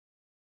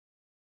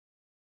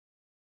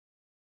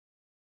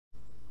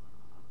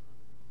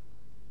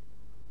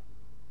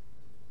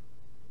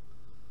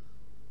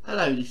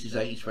Hello, this is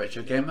 80s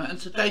Retro Gamer, and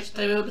today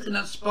we're looking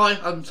at Spy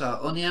Hunter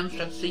on the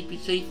Amstrad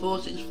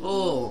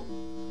Cpc464.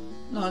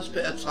 Nice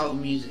bit of title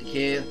music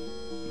here.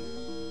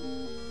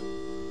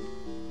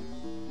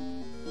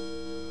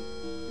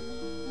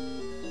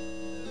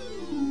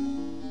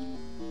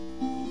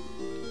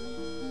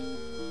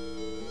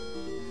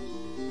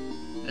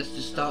 Let's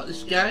just start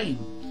this game.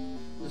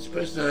 Let's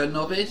press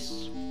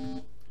novice.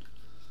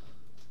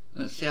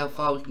 Let's see how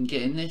far we can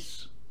get in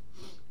this.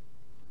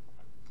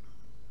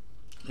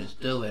 Let's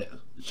do it.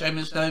 Shame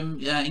there's no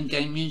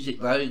in-game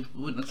music though, it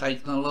wouldn't have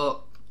taken a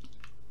lot.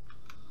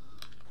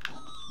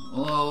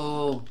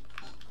 Oh.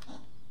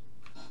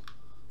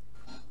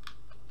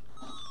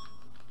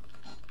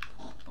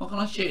 Why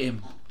can't I shoot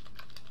him?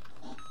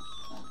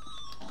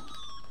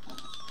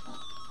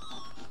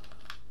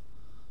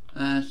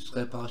 Let's just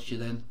go past you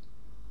then.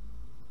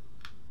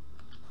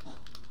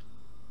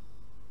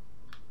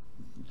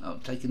 I'm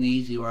taking the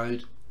easy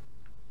road.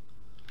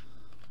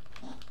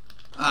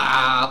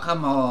 Ah,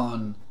 come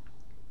on.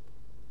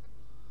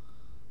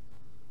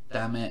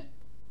 Damn it.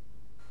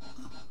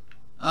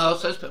 Oh,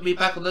 so it's put me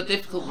back on the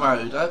difficult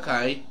road,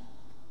 okay.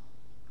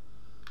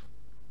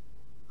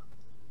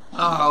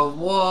 Oh,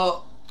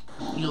 what?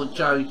 You're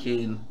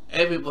joking.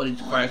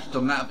 Everybody's crashed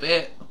on that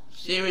bit.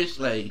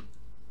 Seriously.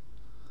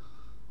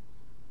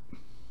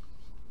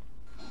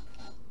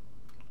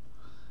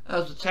 That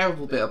was a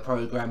terrible bit of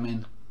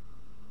programming.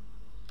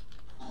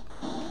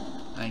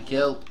 Thank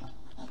you.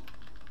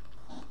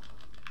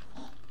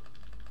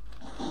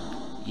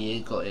 Yeah,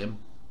 got him.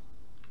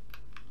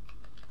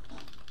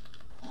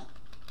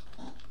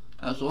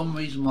 That was one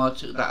reason why I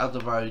took that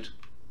other road.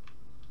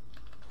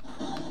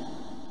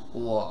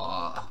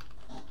 What?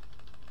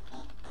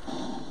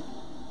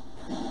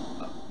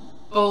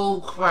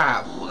 Oh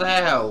crap, what the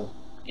hell?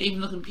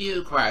 Even the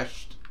computer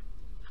crashed.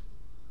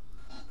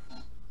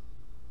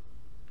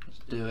 Let's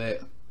do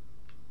it.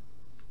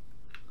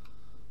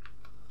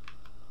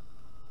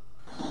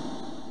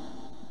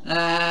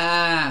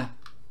 Ah!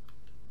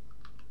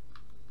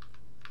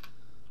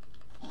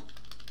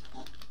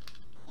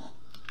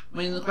 I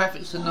mean, the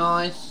graphics are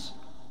nice.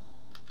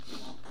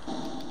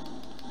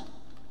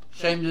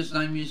 Shame there's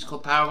no musical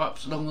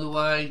power-ups along the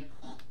way.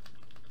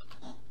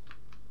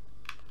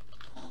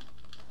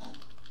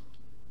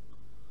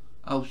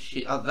 Oh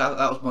shit, that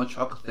was my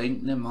truck I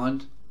think, never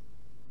mind.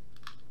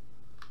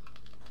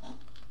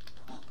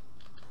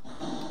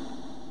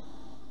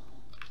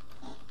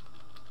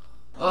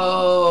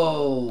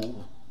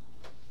 Oh!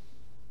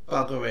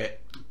 Bugger it.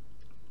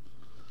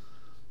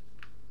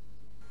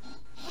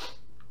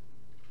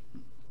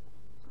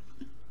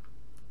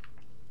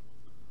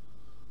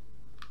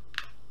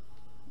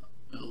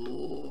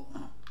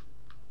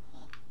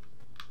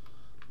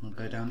 I'll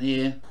go down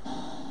here.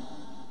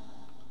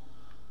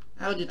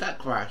 How did that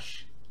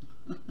crash?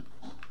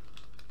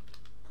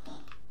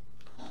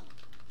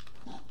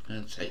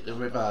 Gonna take the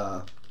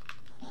river.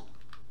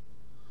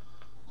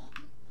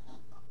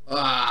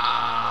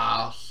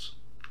 Ah!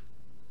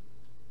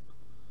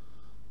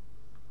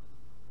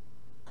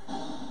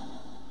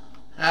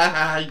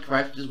 Haha, he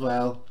crashed as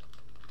well.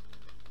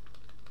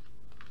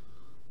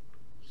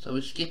 So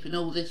we're skipping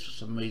all this for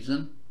some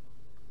reason.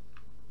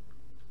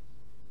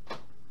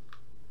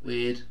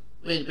 Weird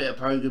bit of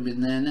programming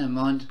there, never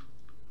mind.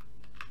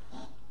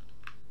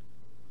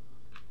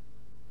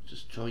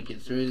 Just try and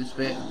get through this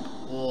bit.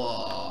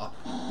 Whoa.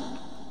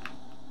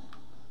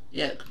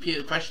 Yeah,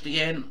 computer crashed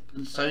again,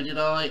 and so did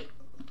I.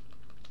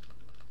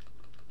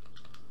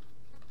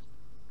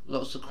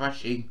 Lots of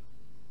crashing.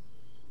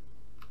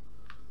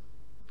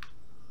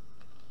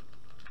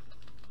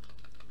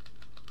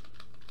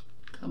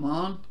 Come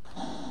on.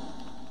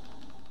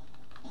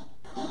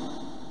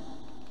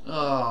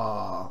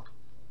 Oh.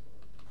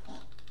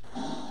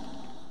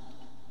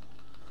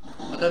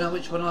 I don't know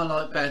which one I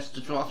like best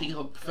to drive. I think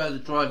I prefer the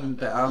driving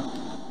better.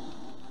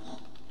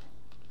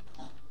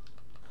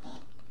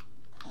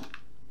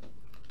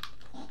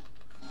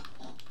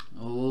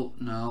 Oh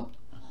no.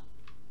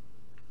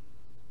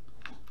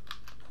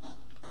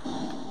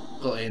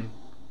 Got him.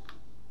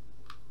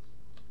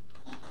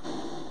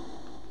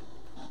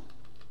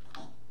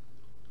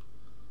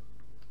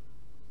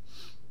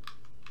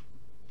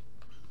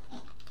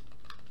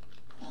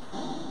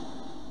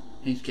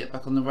 Need to get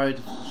back on the road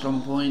at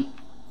some point.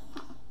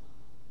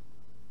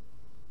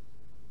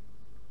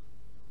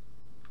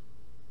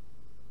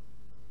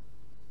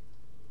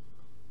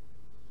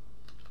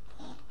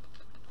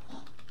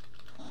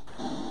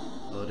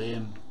 Got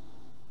him.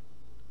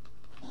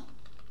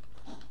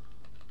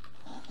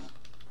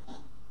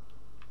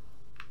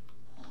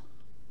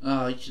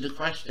 Oh, he should have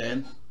crashed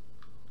then.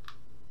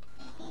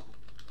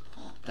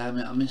 Damn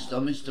it, I missed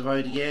the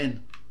road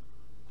again.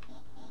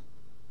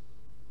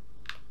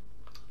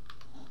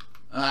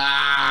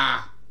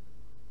 Ah!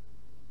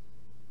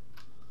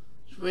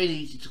 It's really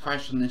easy to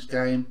crash on this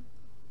game.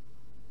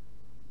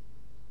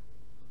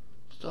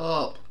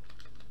 Stop.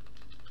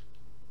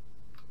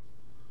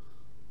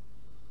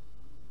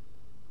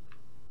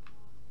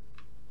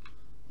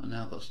 I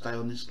now got to stay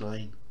on this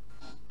lane.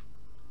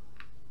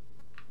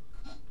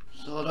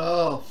 Sort of.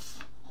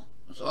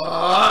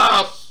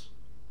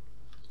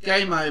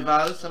 game over.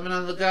 Let's have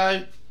another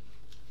go.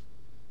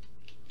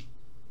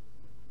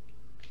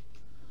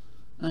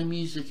 No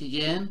music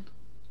again.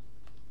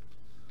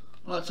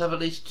 I'd like to have at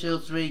least 2 or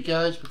 3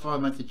 goes before I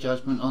make a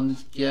judgment on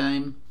this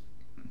game.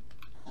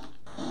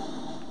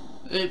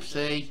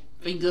 Oopsie,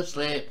 finger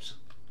slipped.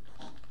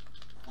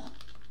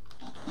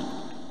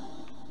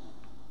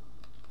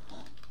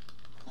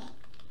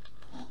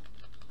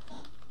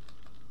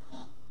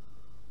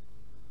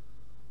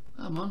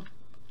 Come on.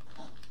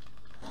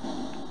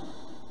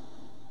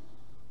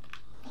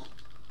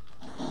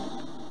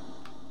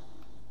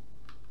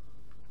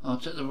 I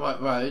took the right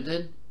road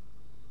then.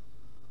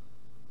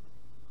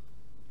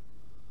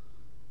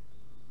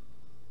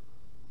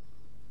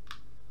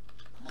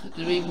 Could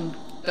have even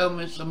done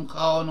with some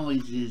car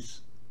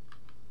noises.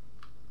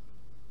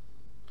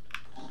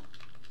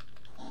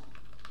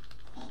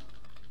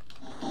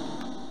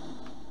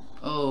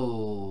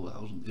 Oh,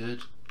 that wasn't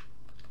good.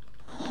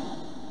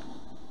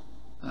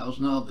 That was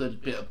not a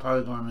good bit of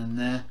programming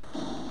there.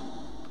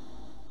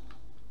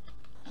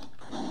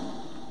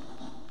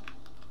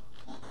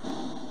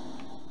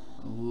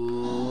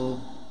 Ooh.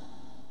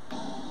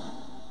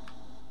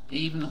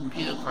 Even the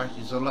computer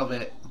crashes, I love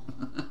it.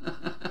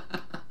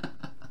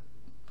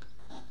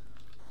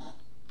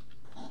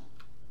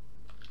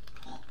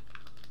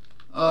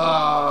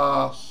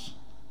 Oh.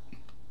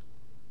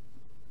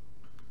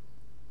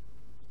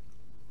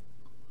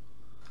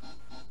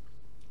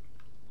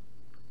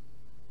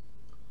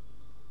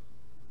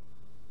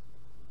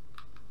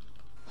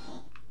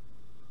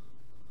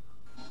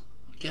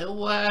 Get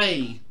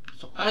away!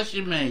 Stop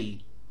pushing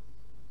me!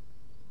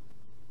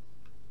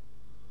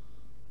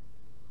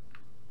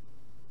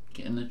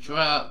 Get in the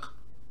truck.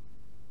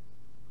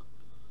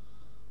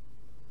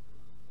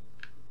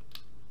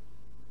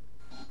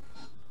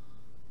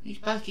 He's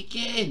back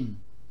again.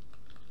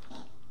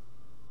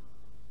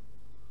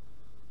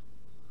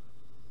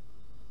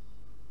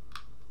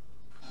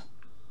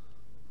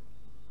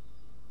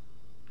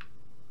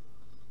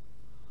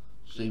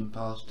 Zoom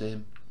past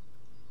him.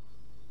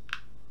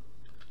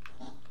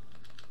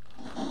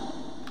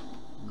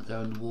 I'm gonna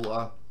go in the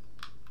water.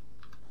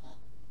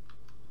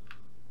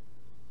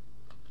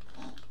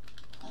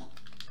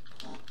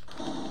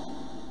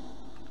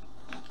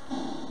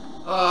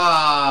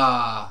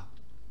 Ah!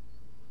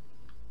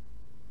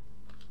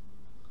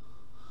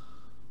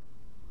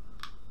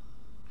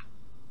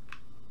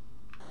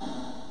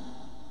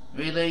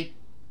 Really?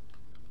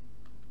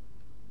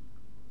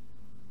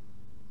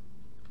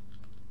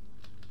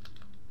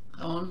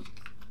 Come on,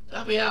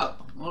 hurry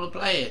up, I want to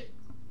play it.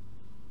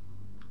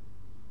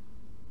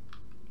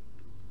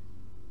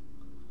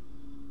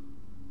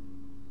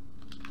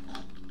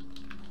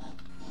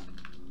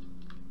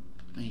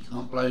 You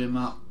can't blow him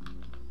up.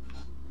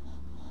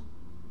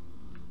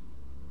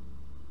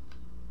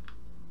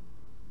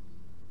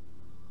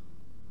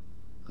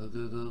 Go,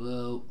 go, go,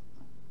 go.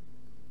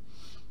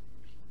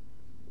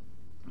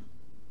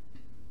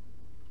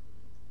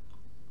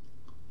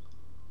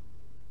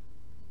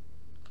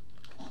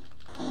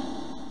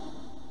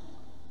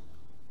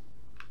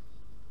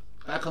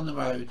 Back on the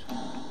road.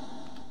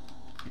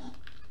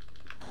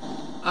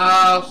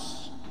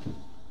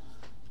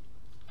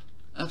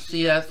 That's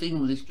the thing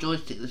with this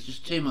joystick, there's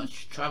just too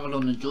much travel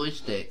on the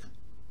joystick.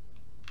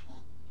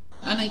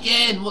 And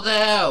again, what the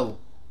hell?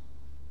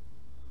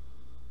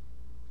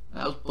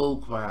 That was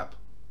bullcrap.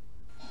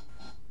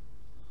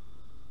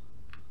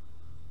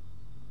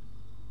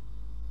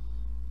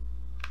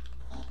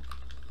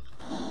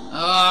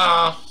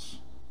 Ah!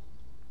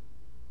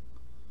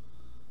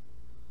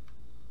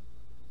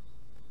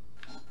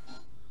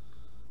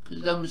 Could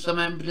have done with some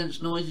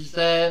ambulance noises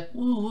there.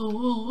 Woo, woo,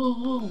 woo,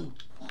 woo, woo.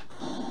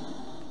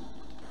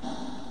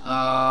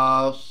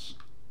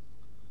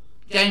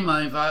 Game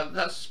over.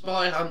 That's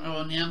Spy Hunter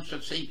on the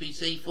Amstrad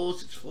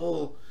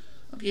Cpc464.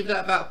 I'll give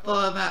that about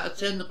 5 out of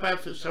 10. The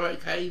graphics are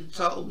okay, the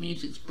title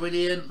music's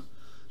brilliant.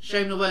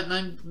 Shame there weren't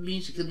no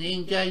music in the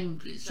in-game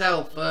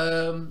itself.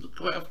 The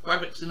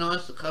graphics are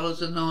nice, the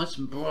colours are nice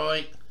and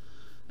bright.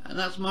 And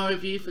that's my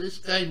review for this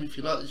game. If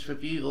you like this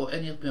review or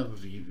any of my other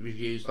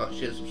reviews, like,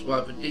 share,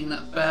 subscribe and ding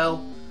that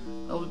bell.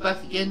 I'll be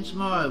back again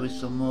tomorrow with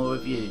some more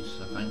reviews.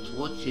 So thanks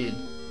for watching.